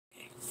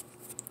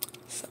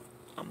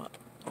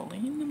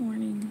early in the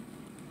morning,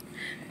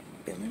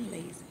 feeling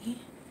lazy.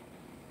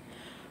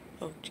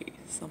 Oh geez,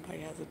 somebody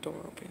has a door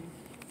open.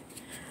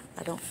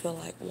 I don't feel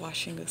like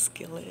washing a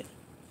skillet,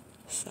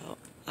 so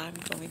I'm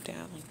going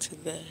down to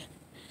the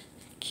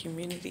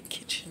community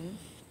kitchen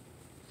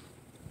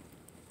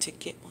to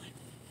get one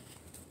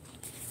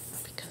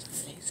because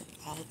I'm lazy.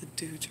 All the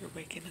dudes are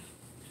waking up.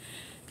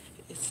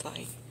 It's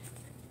like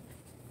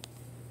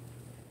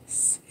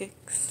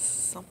 6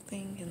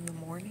 something in the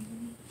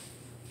morning.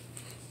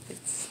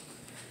 It's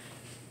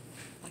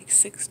like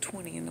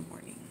 6:20 in the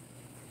morning.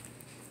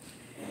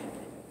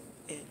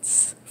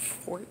 It's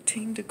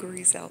 14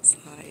 degrees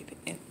outside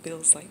and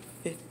feels like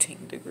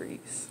 15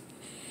 degrees.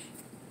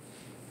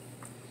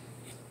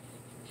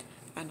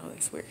 I know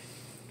that's weird.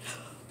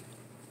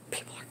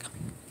 People are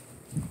coming.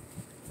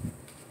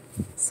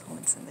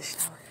 Someone's in the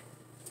shower.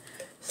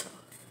 So,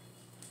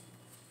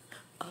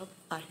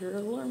 I hear an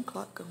alarm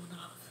clock going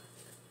off.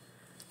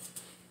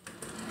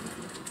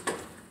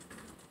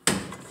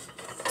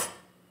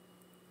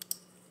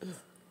 Ugh,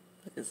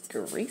 it's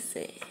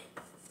greasy.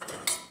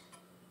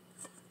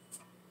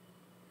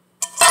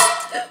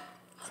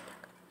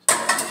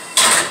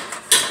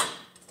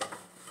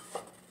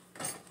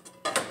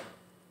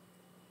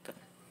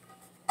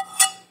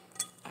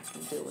 I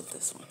can deal with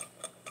this one.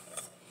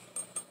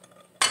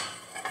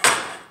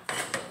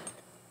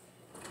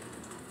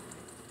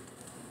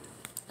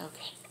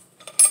 Okay,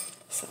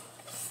 so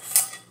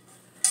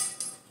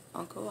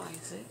Uncle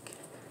Isaac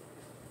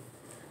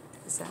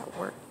is at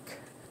work,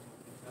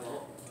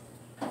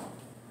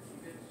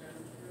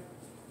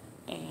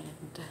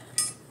 and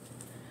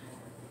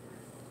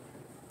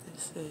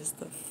this is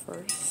the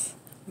first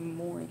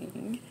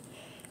morning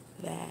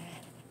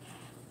that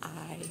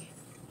I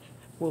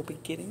will be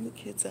getting the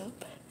kids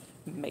up,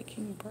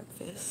 making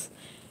breakfast,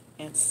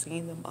 and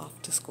seeing them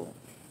off to school.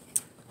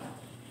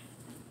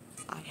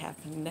 I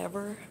have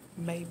never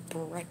made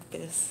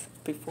breakfast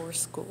before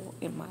school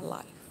in my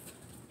life.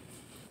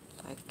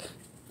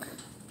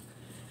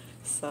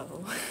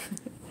 So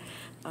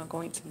I'm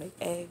going to make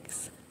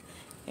eggs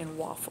and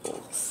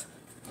waffles.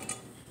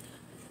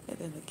 And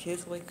then the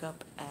kids wake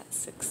up at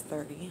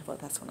 6:30. Well,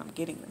 that's when I'm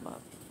getting them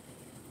up.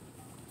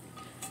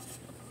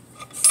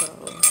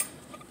 So,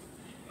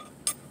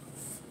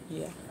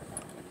 yeah.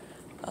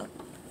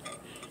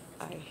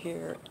 I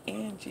hear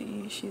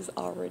Angie, she's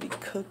already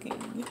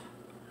cooking.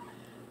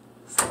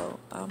 So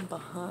I'm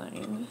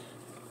behind.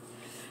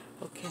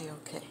 Okay.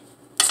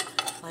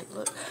 Like,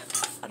 look,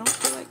 I don't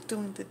feel like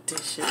doing the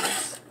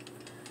dishes.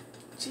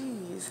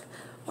 Jeez,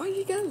 why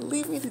you gotta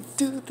leave me to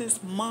do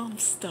this mom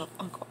stuff,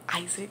 Uncle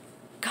Isaac?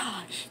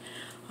 Gosh.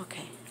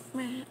 Okay,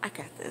 man, I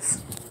got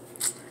this.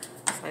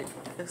 It's like,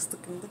 let's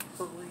look in the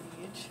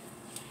fridge.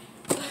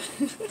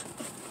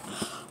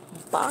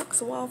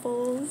 Box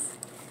waffles,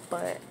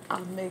 but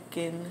I'm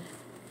making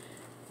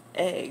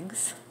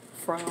eggs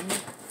from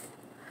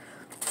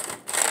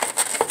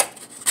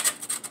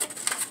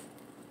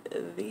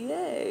the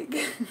egg.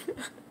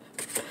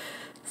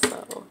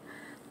 So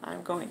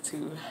I'm going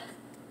to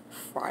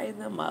fry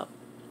them up.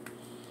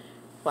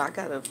 Well, I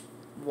gotta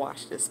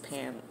wash this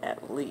pan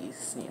at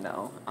least,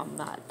 I'm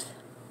not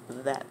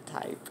that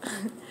type.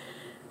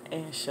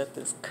 And shut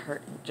this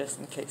curtain just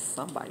in case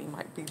somebody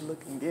might be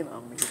looking in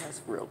on me.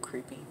 That's real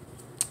creepy.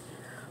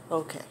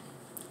 Okay,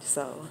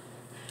 so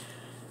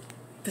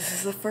this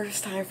is the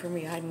first time for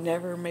me. I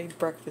never made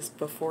breakfast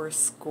before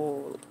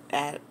school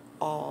at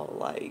all.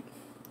 Like,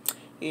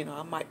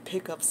 I might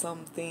pick up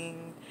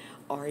something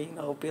or,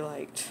 be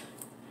like,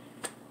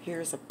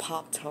 here's a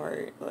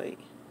Pop-Tart,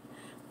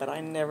 but I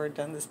never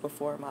done this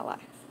before in my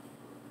life.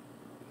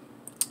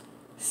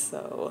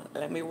 So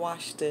let me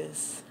wash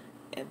this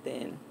and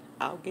then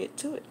I'll get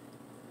to it.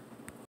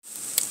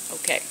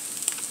 Okay,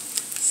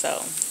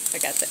 so I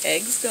got the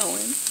eggs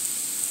going.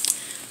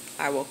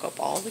 I woke up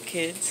all the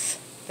kids.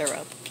 They're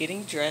up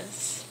getting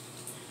dressed.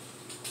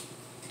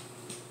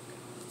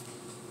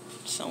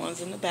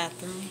 Someone's in the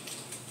bathroom.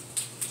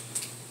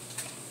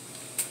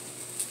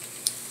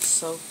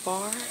 So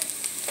far,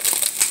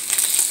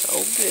 so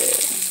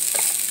good.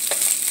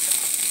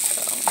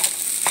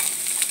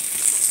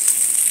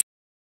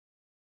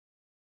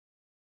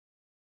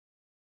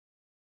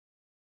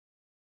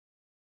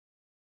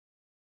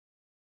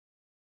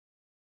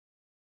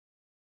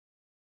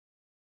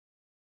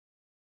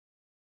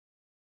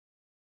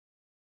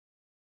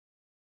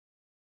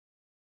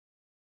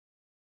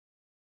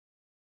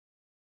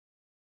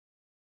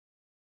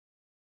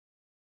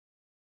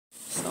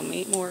 So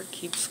Meat More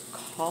keeps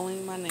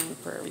calling my name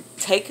for every.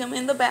 Take him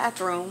in the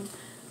bathroom.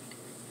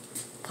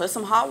 Put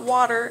some hot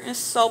water and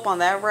soap on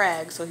that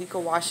rag so he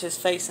can wash his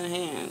face and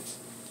hands.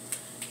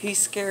 He's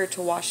scared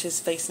to wash his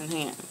face and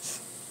hands.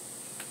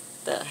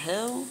 The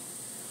hell?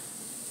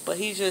 But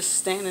he's just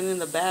standing in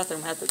the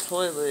bathroom at the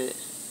toilet,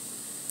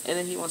 and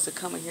then he wants to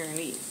come in here and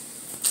eat.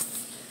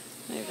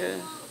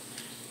 Nigga.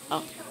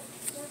 Oh.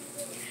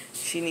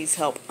 She needs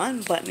help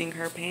unbuttoning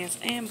her pants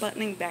and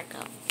buttoning back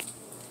up.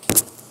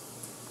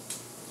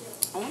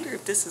 I wonder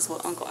if this is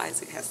what Uncle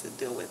Isaac has to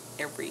deal with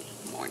every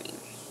morning.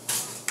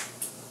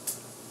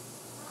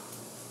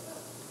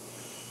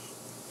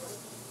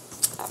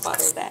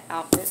 bought her that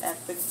outfit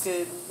at the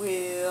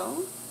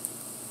Goodwill.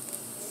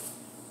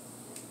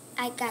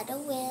 I got a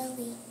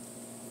willy.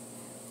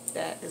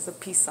 That is a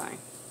peace sign.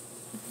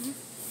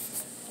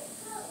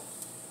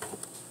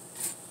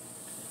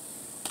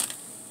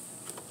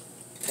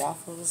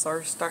 Waffles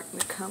are starting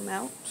to come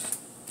out.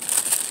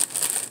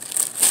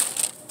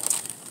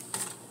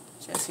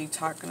 Jesse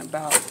talking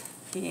about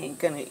he ain't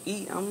gonna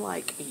eat. I'm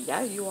like,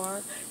 yeah, you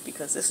are,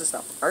 because this is the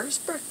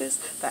first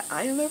breakfast that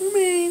I have ever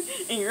made,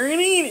 and you're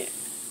gonna eat it.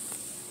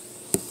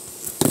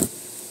 I'm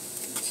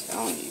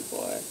telling you,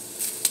 boy.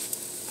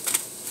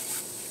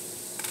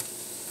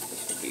 This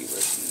should be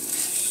risky.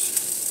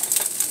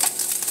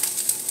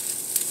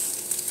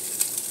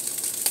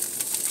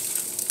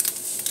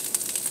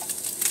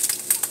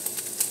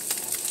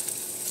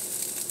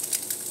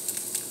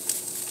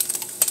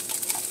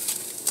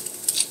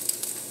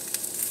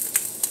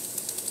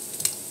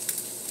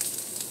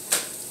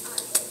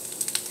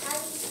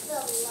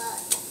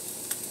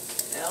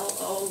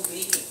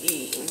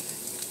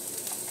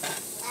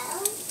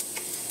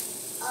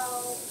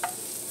 Love.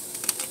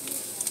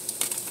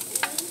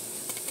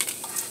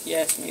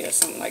 Yes, Mia,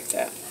 something like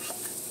that.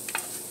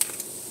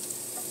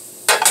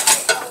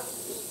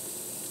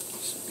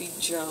 This would be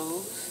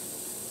Joe's.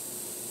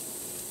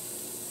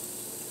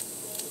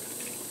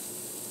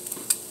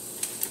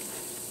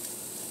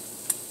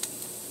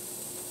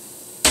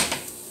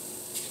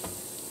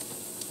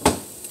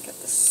 Got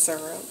the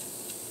syrup.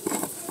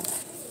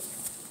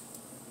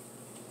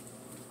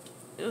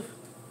 Ew.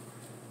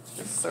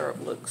 The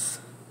syrup looks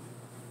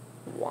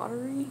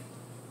watery,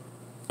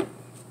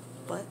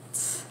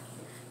 but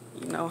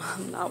you know,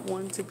 I'm not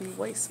one to be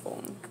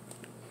wasteful.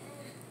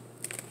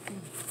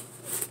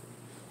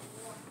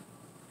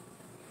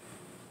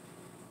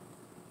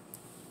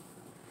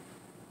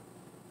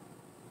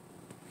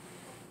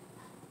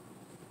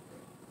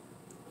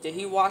 Did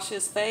he wash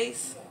his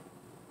face?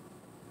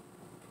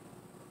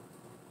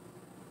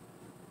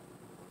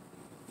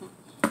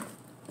 I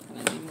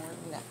need more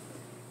than that.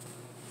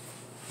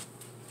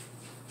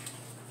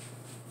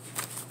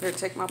 Here,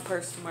 take my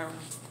purse to my room.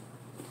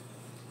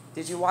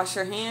 Did you wash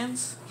your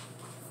hands?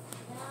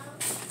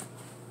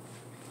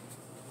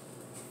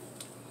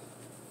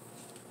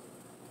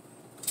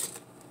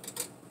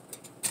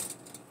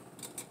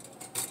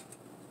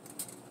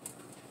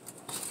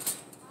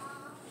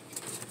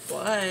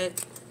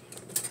 What?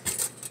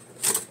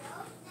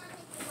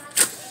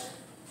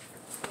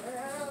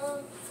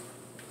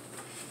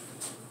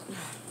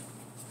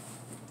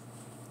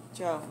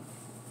 Joe,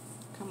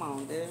 come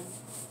on, dude.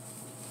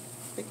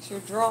 Fix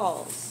your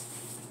drawers.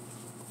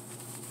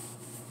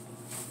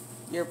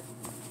 Your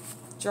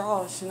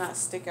drawers should not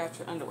stick out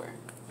your underwear.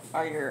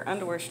 Or your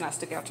underwear should not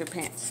stick out your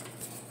pants.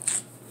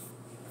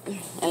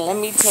 And let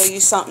me tell you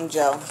something,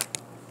 Joe.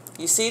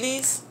 You see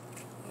these?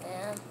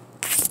 Yeah.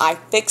 I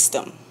fixed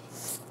them.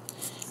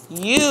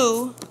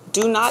 You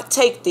do not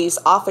take these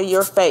off of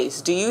your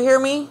face. Do you hear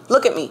me?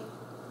 Look at me.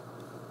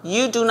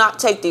 You do not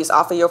take these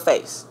off of your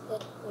face.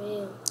 Good for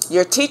you.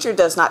 Your teacher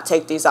does not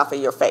take these off of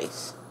your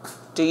face.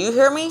 Do you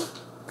hear me?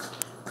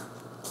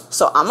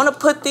 So I'm going to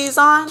put these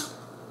on.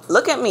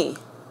 Look at me.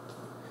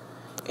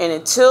 And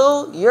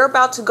until you're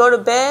about to go to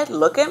bed,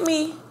 look at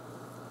me.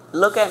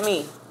 Look at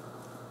me.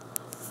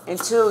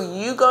 Until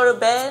you go to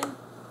bed,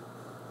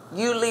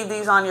 you leave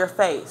these on your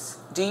face.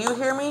 Do you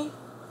hear me?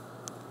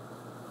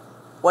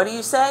 What do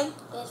you say?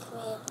 Yes,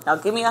 ma'am. Now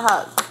give me a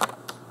hug.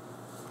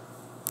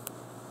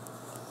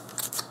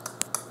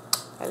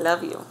 I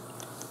love you.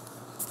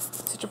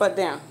 Sit your butt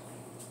down.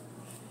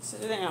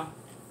 Sit it down.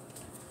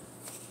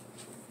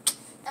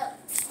 Oh.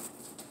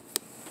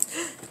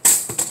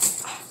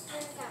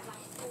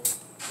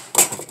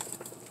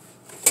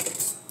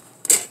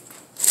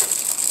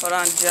 Hold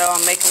on, Joe.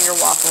 I'm making your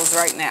waffles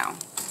right now.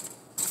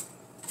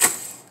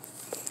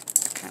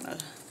 I kind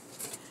of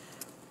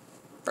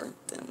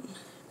burnt them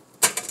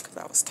because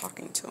I was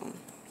talking to him.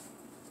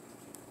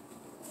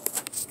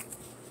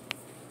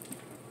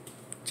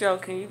 Joe,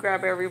 can you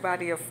grab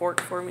everybody a fork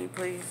for me,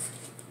 please?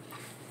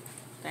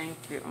 Thank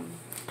you.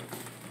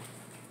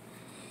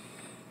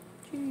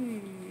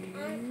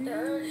 I'm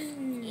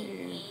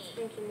thirsty.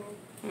 Thank you, Mom.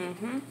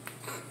 Mm-hmm.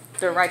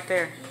 They're right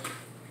there.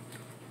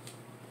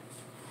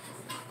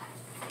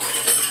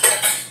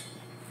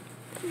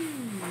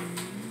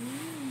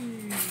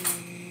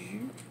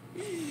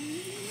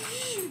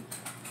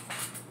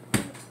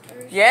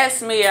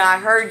 Yes, Mia, I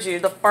heard you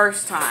the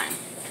first time.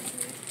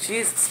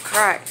 Jesus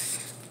Christ.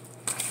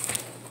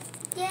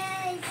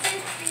 Yay,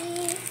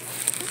 cookie.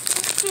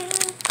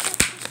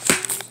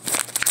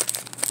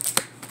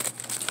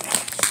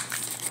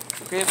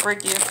 Give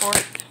Ricky a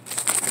fork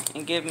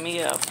and give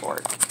Mia a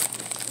fork.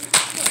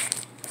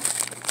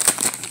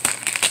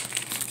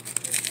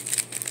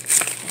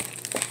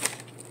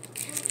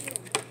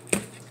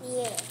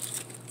 Yeah.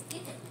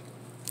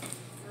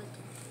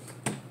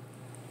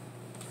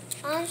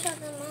 I'm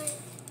talking mine.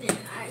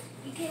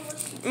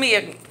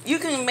 Mia, you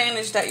can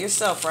manage that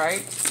yourself,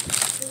 right?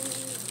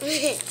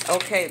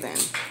 Okay, then.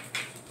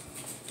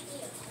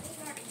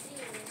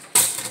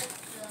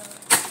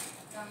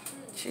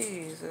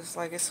 Jeez, it's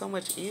like it's so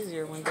much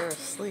easier when they're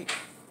asleep.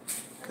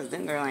 Because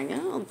then they're like,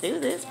 oh, do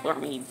this for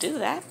me, do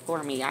that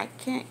for me. I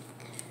can't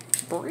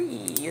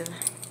breathe.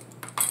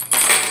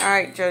 All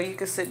right, Joe, you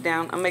can sit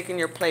down. I'm making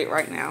your plate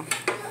right now.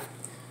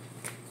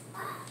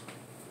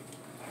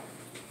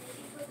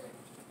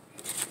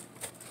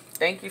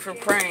 Thank you for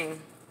praying.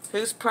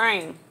 Who's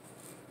praying?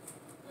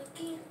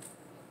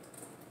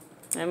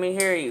 Let me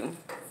hear you.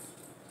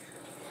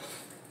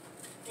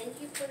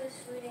 Thank you for this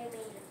food,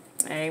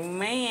 amen.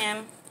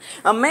 Amen.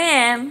 A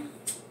man?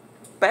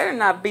 Better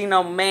not be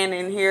no man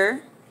in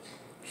here.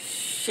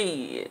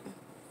 Shit.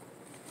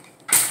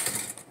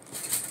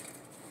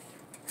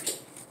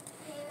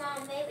 Hey,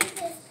 Mom, maybe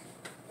this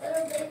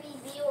little baby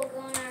bee will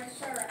go in our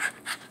syrup.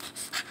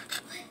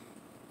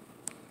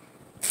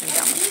 I think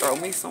I'm gonna throw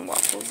me some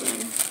waffles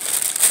in.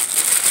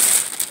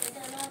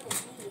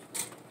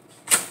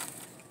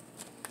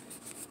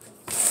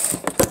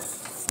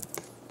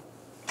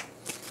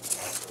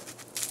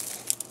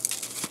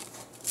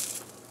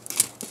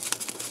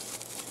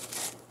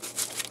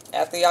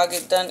 After y'all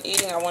get done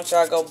eating, I want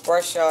y'all to go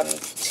brush y'all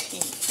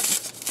teeth.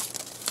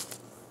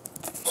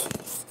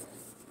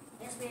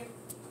 Yes, ma'am.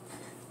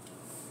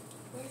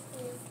 Yes,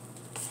 ma'am.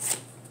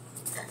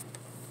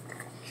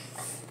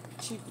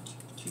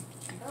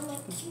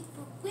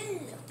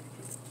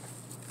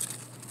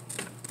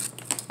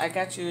 I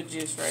got you a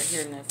juice right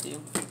here,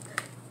 nephew.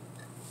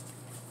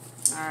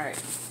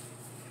 Alright.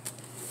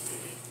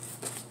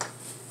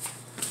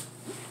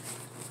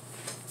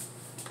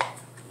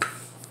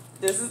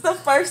 This is the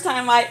first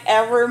time I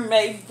ever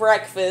made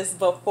breakfast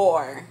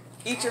before.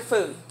 Eat your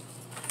food.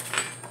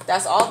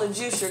 That's all the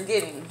juice you're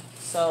getting.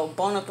 So,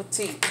 bon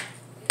appetit.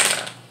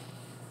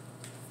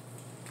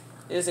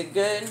 Is it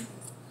good?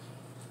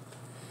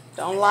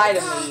 Don't lie to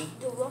me.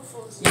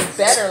 You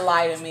better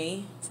lie to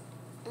me.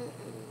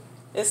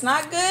 It's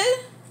not good?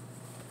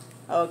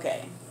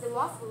 Okay. The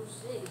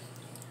waffles,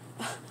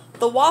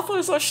 The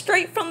waffles are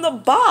straight from the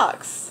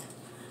box.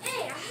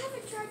 Hey, I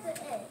haven't tried the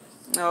eggs.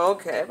 Oh,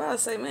 okay. I'm about to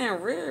say,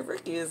 man,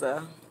 Ricky he's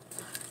a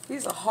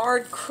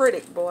hard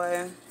critic,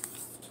 boy.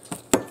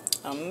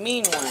 A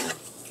mean one.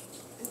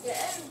 The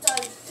eggs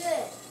are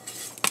good.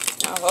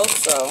 I hope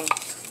so. Mom,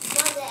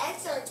 the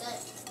eggs are good.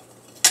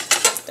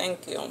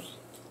 Thank you.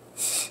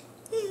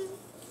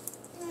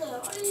 No,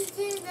 why are you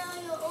doing that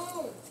on your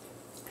own?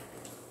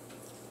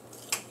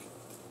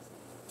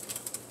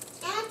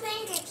 And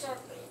pancakes are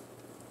good.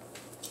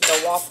 The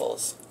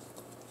waffles.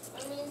 I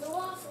mean, the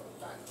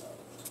waffles are good.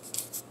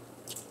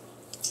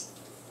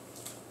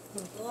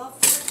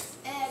 Waffles,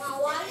 eggs, Mom,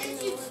 why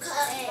did you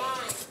cut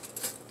mine?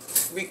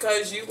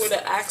 Because you would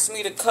have asked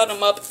me to cut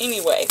them up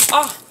anyway.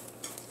 Ah!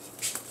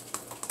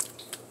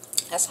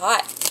 That's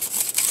hot.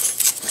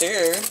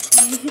 There. I'm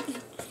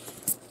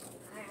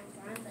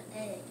trying the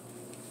egg.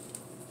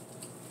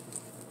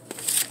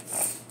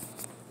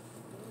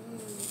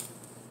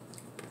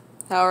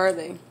 How are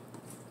they?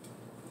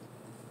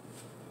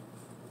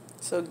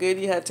 So good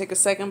you had to take a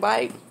second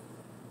bite?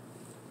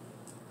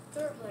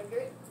 They're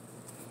 100.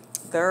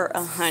 They're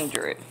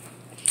 100.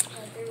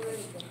 They're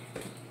really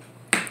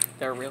good.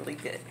 They're really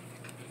good.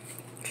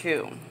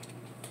 Phew.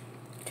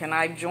 Can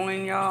I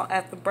join y'all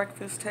at the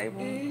breakfast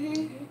table?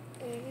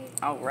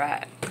 Mm-hmm. All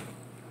right.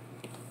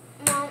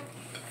 Mom,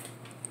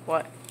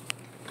 What?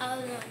 I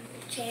was on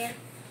the chair.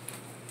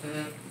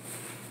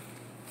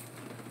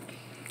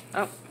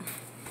 Oh.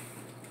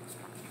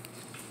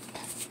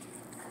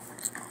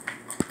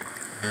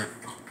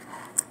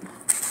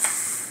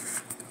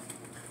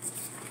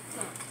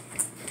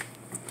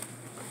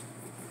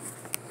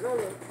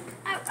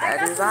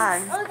 That is I.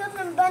 I got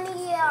some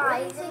bunny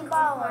eyes and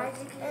balls.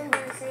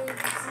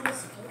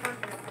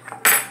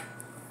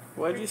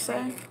 What'd you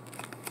say?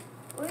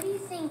 What do you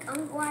think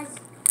Uncle Wise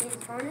is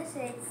going to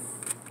say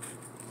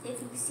if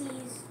he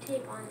sees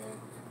tape on the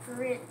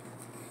freezer?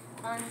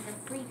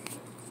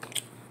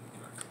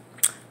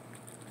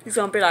 He's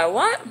gonna be like,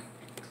 what?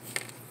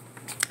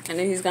 And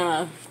then he's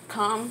gonna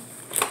come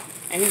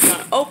and he's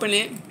gonna open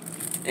it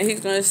and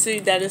he's gonna see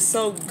that it's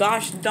so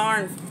gosh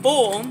darn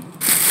full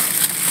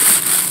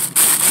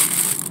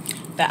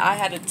that I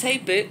had to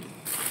tape it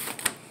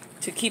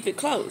to keep it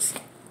closed.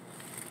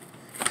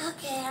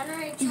 Okay, I'm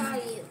gonna try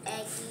you,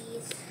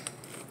 eggies.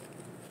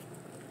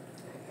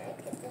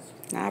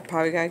 Now I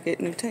probably gotta get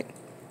new tape.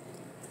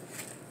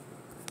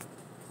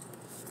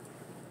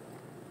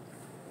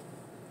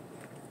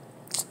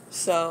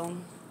 So,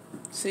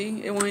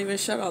 see, it won't even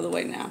shut all the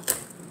way now.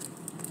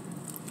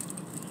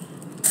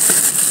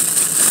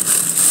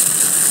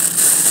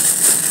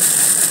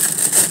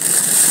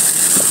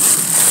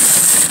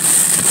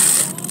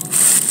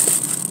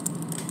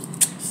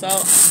 So,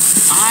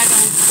 I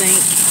don't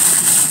think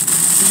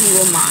he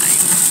will mind.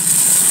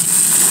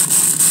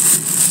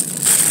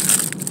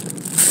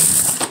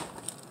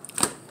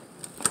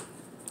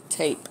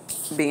 Tape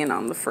being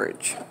on the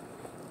fridge.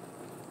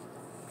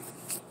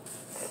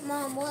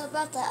 Mom, what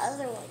about the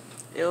other one?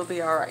 It'll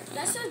be alright.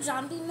 That's a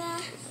zombie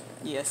mask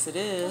Yes, it for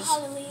is.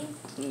 Halloween.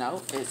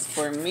 No, it's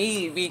for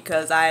me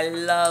because I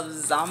love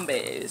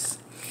zombies.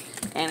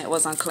 And it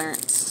was on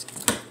clearance.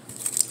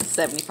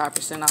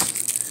 75%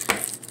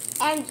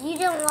 off. And you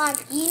don't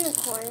like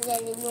unicorns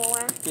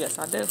anymore. Yes,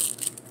 I do.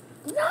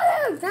 No,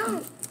 you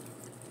don't.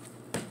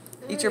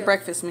 Eat your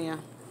breakfast, Mia.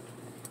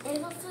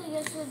 And also,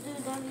 yes, I do.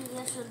 Daddy,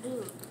 yes, I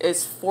do.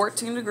 It's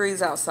 14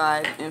 degrees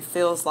outside and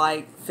feels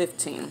like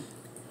 15.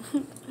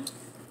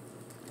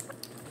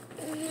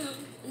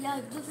 Yeah,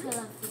 I do feel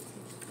like 15.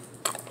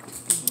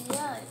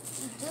 Yeah,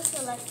 it does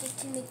feel like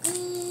 15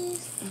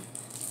 degrees.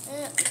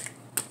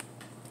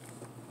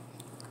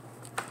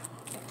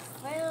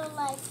 I feel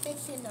like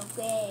 15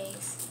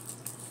 degrees.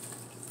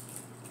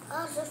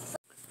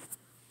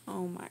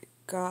 Oh my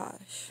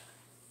gosh.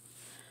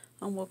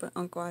 I'm whooping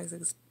Uncle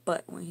Isaac's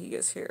butt when he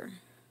gets here.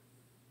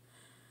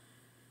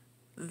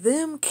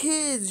 Them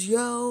kids,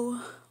 yo.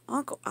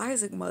 Uncle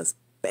Isaac must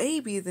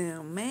baby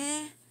them,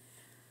 man.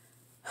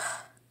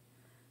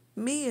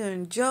 Mia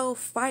and Joe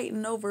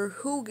fighting over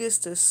who gets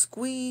to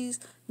squeeze.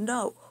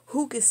 No,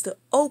 who gets to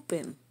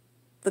open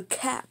the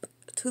cap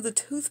to the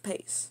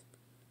toothpaste.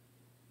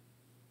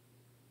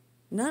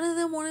 None of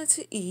them wanted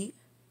to eat.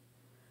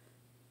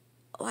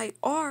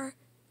 Or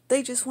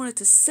they just wanted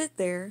to sit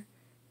there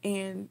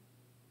and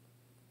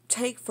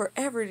take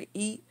forever to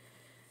eat.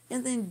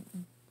 And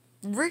then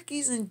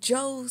Ricky's and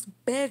Joe's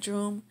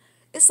bedroom,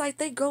 it's like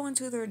they go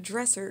into their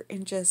dresser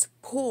and just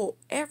pull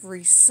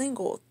every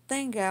single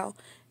thing out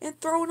and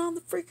throw it on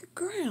the freaking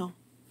ground.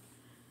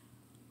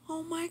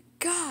 Oh my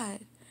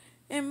God.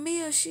 And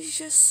Mia, she's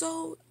just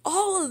so,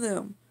 all of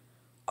them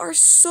are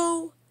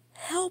so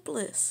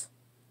helpless.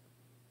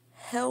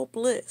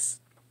 Helpless.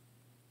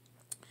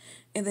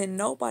 And then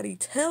nobody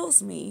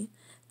tells me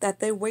that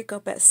they wake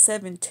up at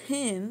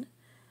 7:10.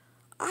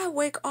 I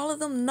wake all of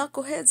them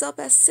knuckleheads up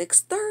at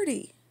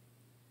 6:30.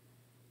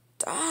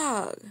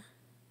 Dog.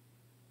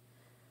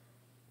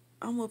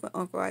 I'm whooping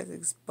Uncle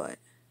Isaac's butt.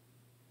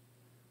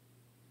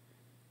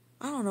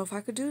 I don't know if I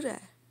could do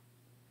that.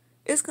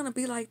 It's going to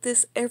be like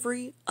this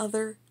every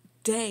other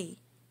day.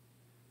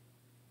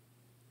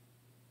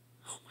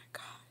 Oh my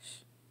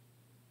gosh.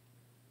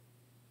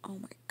 Oh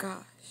my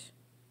gosh.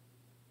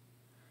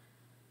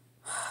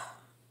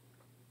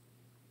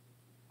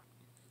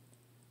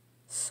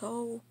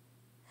 So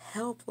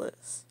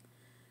helpless.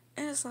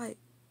 And it's like,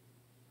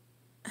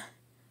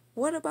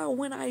 what about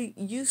when I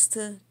used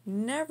to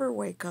never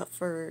wake up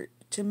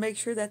to make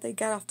sure that they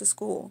got off to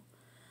school?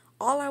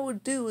 All I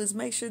would do is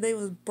make sure they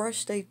would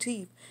brush their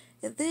teeth.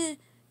 And then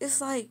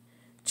it's like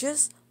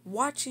just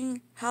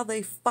watching how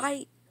they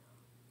fight,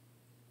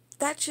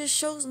 that just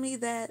shows me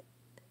that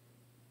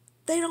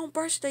they don't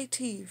brush their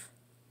teeth.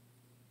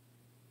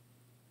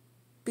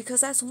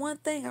 Because that's one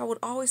thing I would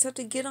always have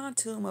to get on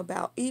to them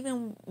about,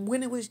 even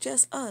when it was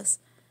just us.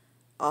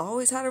 I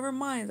always had to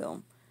remind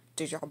them,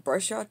 did y'all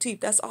brush your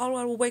teeth? That's all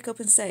I would wake up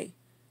and say.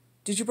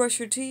 Did you brush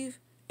your teeth?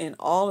 And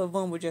all of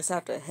them would just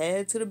have to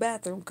head to the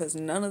bathroom because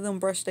none of them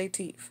brushed their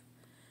teeth.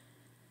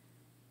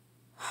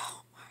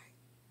 Oh my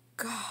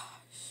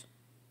gosh.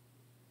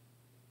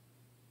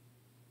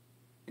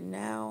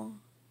 Now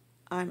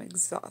I'm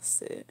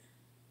exhausted.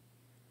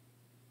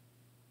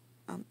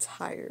 I'm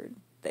tired.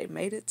 They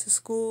made it to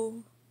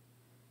school.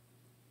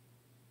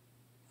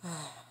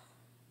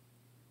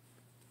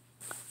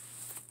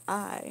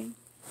 I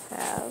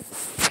have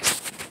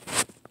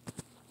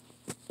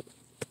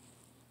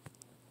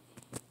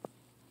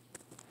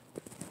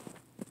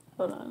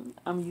hold on,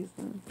 I'm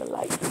using the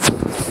light.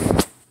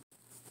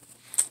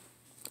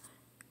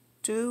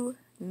 Do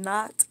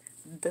not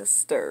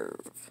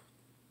disturb.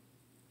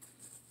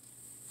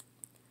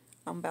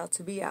 I'm about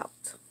to be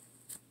out.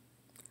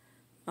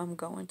 I'm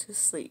going to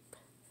sleep.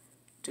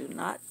 Do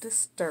not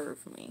disturb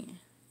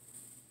me.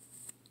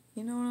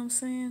 You know what I'm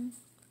saying?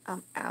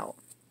 I'm out.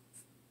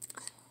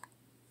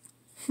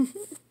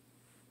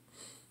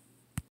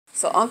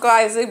 So Uncle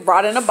Isaac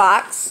brought in a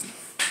box.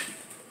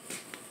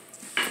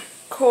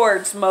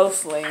 Cords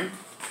mostly.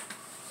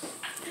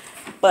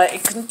 But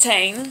it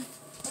contained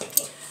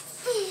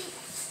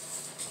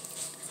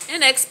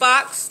an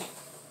Xbox.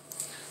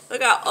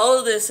 Look how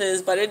old this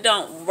is, but it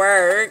don't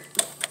work.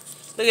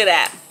 Look at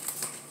that.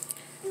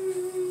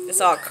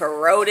 It's all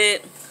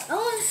corroded.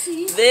 Oh,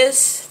 see.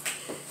 This,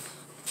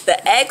 the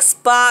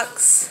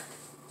Xbox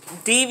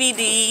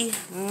DVD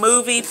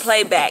movie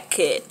playback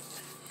kit.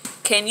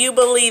 Can you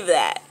believe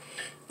that?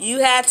 You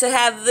had to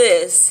have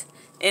this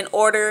in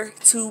order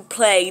to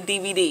play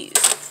DVDs.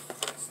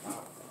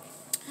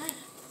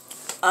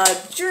 A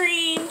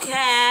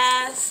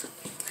Dreamcast.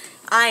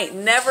 I ain't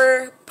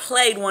never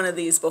played one of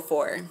these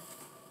before.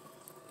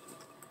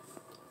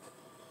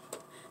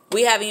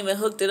 We haven't even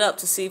hooked it up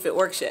to see if it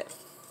works yet.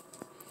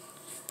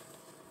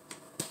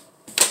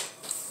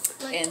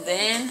 And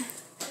then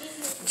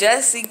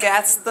Jesse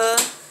got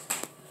the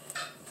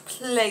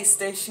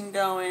PlayStation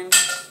going.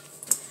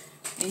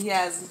 And he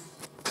has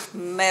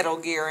Metal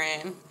Gear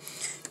in.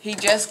 He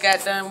just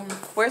got done.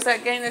 Where's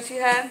that game that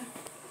you had?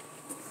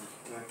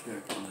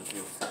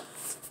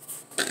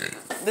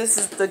 This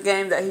is the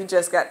game that he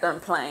just got done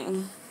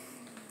playing.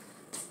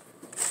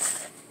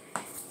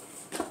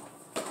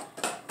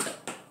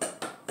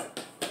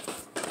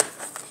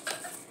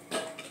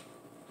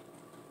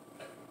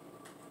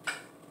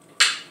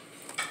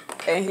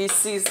 and he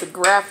sees the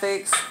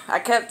graphics. I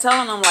kept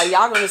telling him, like,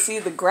 y'all gonna see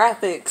the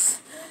graphics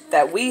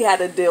that we had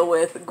to deal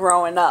with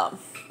growing up.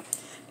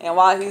 And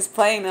while he's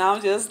playing,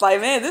 I'm just like,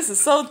 man, this is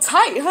so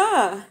tight,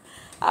 huh?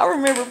 I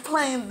remember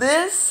playing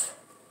this.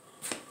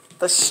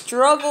 The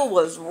struggle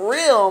was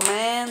real,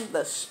 man.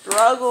 The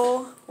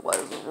struggle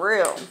was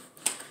real.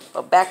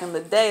 But back in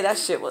the day, that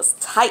shit was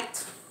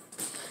tight.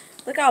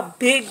 Look how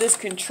big this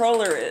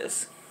controller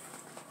is.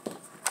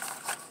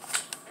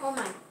 Oh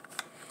my.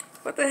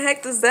 What the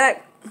heck does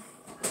that...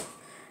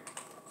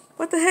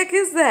 What the heck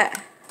is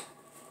that?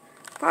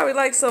 Probably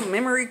like some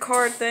memory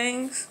card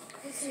things.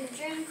 This is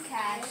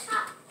Dreamcast.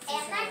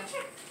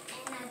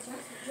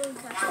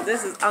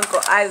 This is Uncle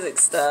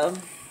Isaac's stuff.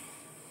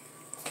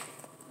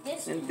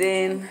 And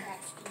then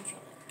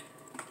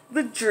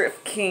the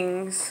Drift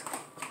Kings.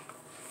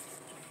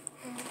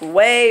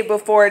 Way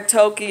before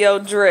Tokyo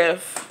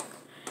Drift.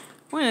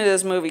 When did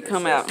this movie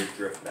come out? The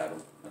Drift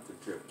Battle, not the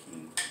Drift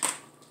King.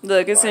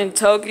 Look, it's in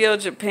Tokyo,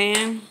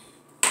 Japan.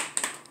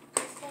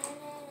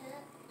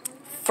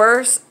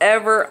 First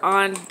ever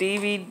on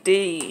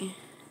DVD.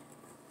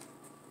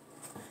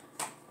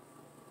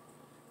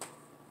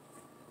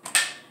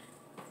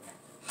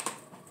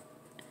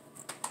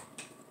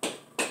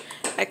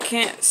 I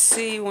can't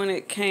see when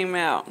it came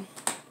out.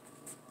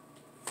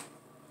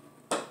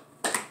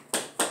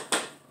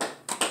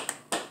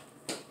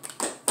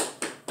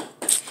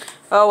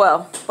 Oh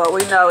well, but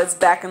we know it's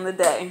back in the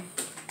day.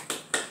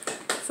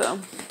 So,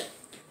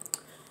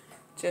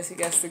 Jesse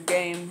got the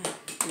game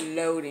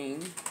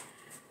loading.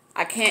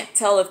 I can't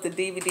tell if the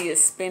DVD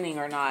is spinning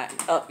or not.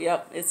 Oh,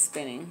 yep, it's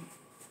spinning.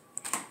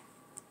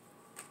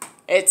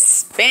 It's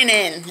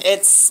spinning.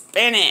 It's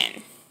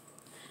spinning.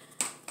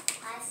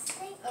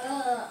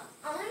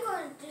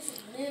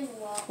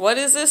 What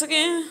is this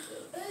again?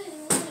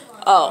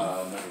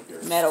 Oh,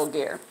 Metal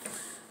Gear.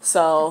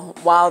 So,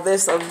 while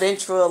this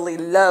eventually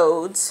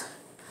loads,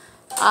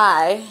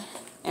 I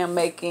am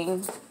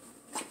making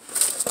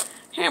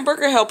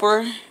hamburger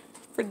helper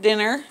for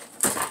dinner.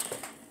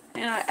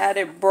 And I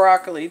added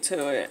broccoli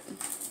to it.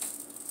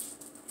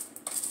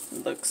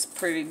 Looks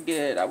pretty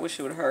good. I wish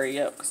it would hurry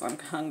up because I'm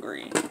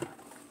hungry.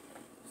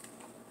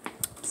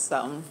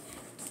 So...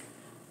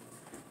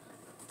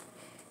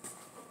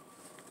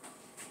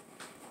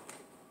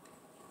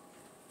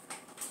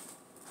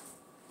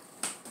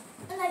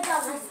 And I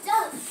got my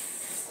stuff.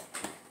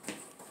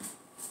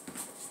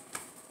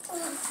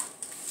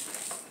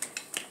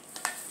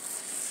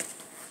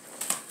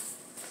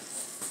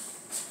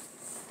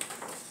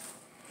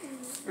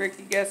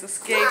 Ricky gets a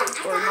skate,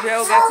 or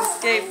Joe gets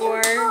a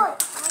skateboard.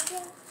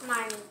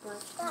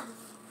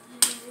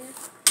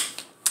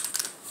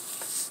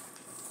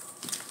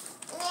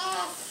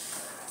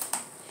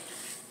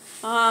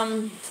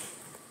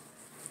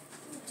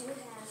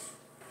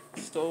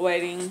 Still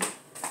waiting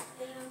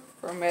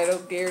for Metal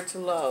Gear to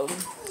load.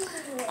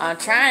 I'm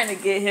trying to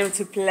get him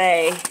to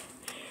play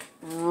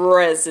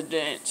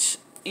Resident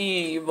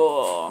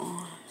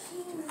Evil,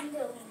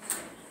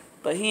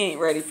 but he ain't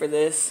ready for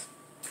this.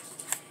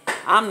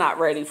 I'm not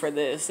ready for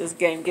this. This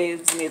game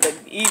gives me the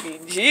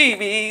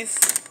EBGBs.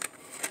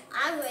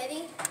 I'm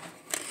ready.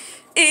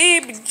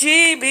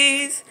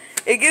 EBGBs.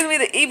 It gives me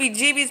the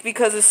EBGBs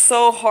because it's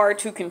so hard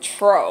to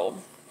control.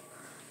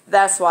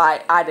 That's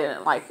why I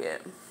didn't like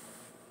it.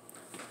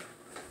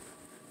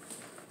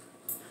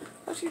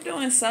 What you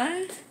doing,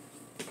 son?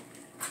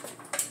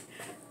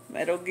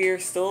 Metal Gear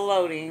still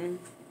loading.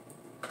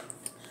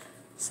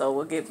 So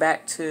we'll get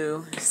back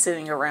to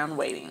sitting around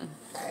waiting.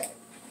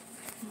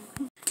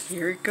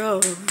 Here it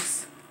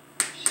goes.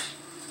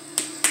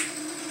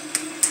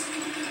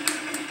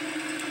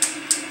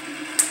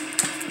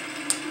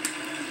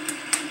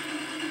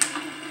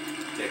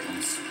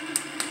 Dickens.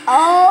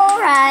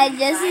 Alright,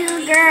 Jesse's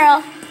a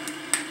girl.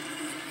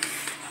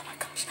 Oh my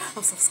gosh,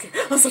 I'm so scared.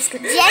 I'm so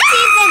scared. Jesse's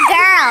a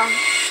girl.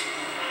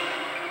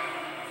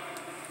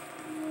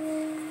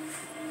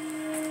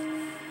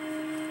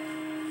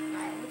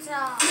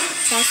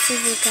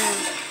 Jesse's a girl.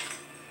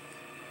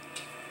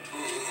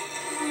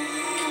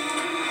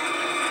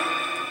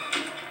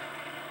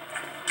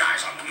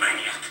 Guy's a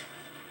maniac.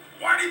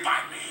 Why'd he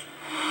bite me?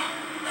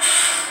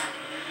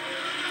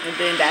 And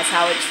then that's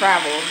how it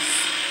travels.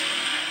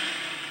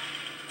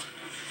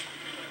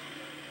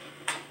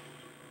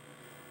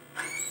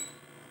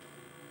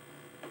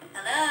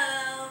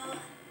 Hello?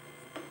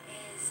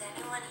 Is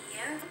anyone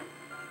here?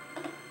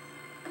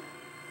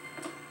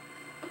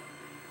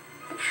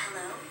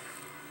 Hello?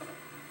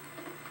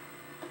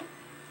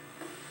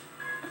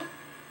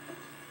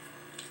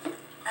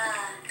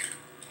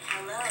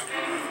 Hello?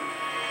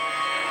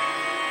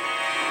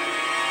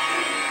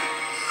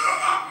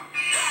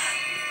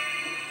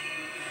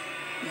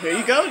 Here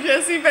you go,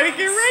 Jesse. You better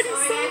get ready,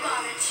 Sorry son. I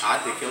bothered you. I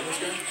had to kill this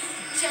guy?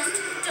 Just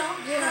don't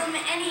come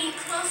any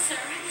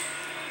closer.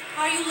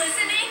 Are you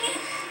listening?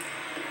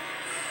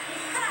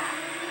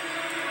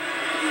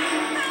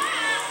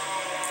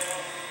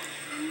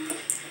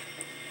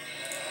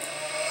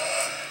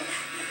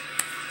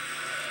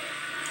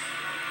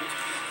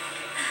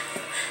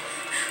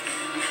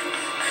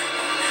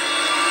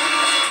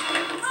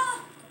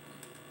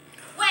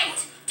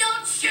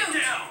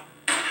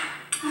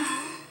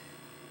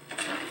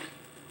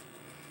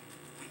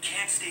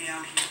 stay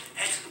out here.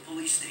 Head to the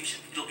police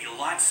station. It'll be a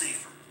lot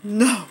safer.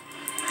 No.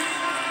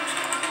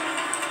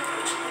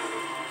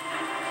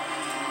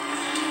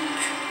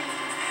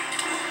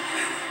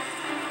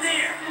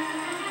 There.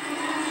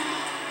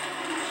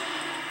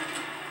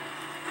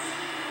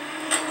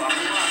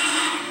 Buckle up.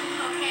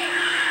 Okay.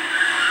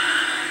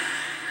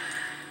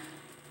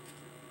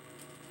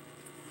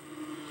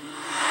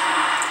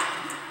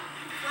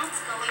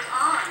 What's going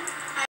on?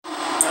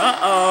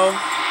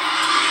 Uh-oh.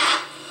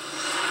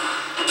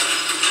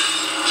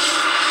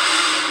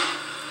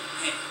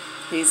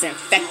 He's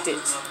infected.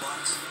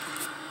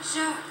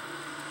 Sure.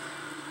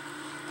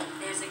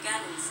 There's a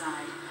gun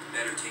inside.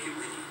 Better take it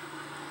with you.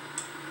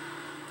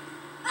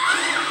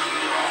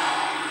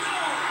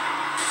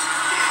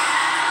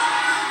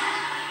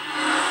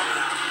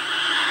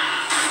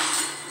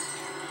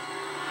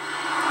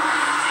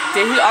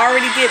 Did he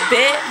already get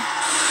bit?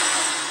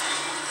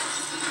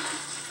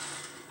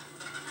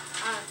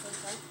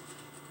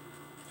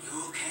 You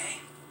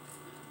okay?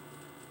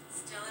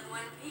 Still in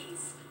one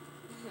piece.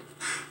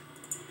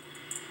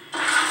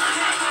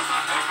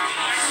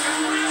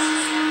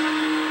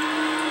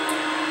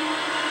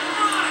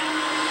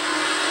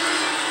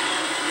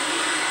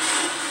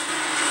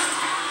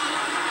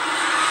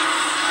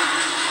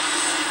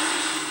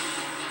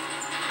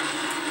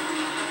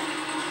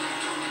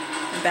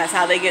 And that's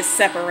how they get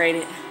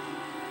separated.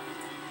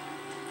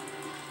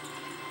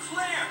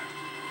 Claire!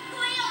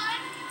 Leon!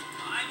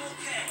 I'm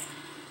okay.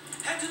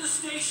 Head to the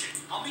station.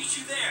 I'll meet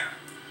you there.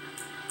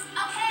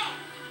 Okay.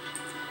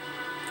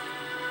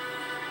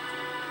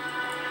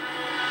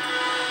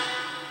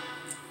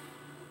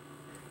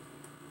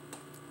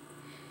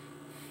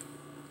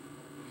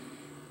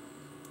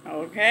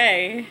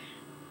 Okay.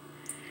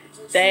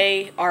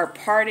 They are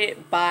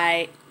parted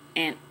by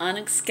an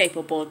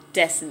unescapable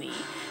destiny.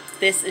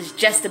 This is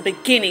just the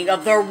beginning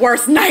of their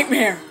worst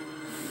nightmare.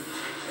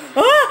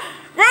 Ah!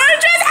 Run,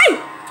 Jesse!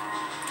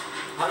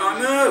 How do I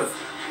move?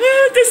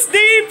 The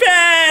steam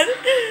pad.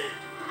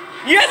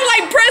 You have to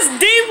like press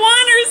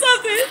D1 or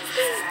something.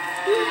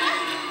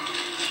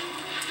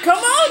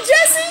 Come on,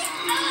 Jesse.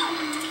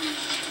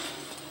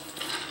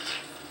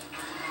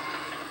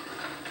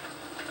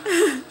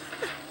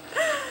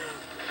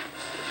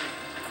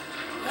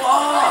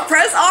 Whoa!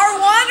 Press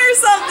R1 or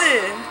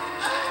something.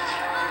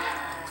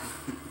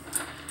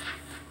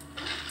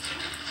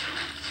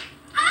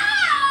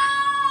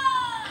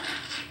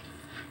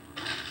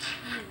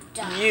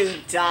 You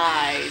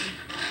died.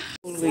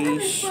 Holy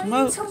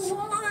smokes.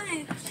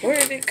 Where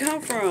did it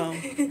come from?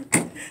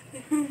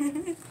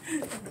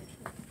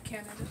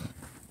 Canada.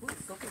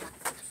 Go get my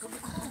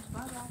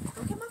phone.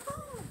 Go get my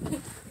phone.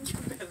 You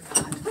better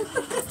not.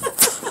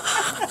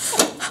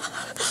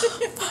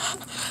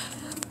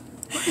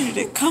 Where did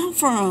it come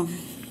from?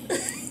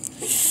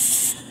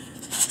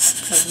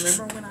 Because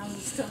remember when I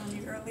was telling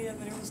you earlier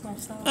that it was going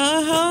to stop?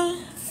 Uh-huh.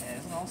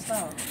 It's going to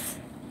stop.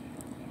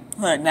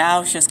 Look,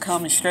 now it's just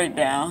coming straight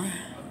down.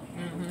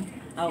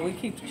 Oh, we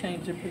keep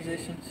changing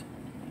positions.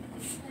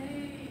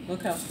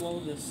 Look how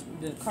slow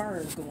the car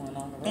is going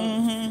on the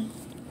road.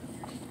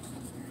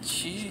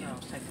 Gee. I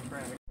was taking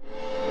forever.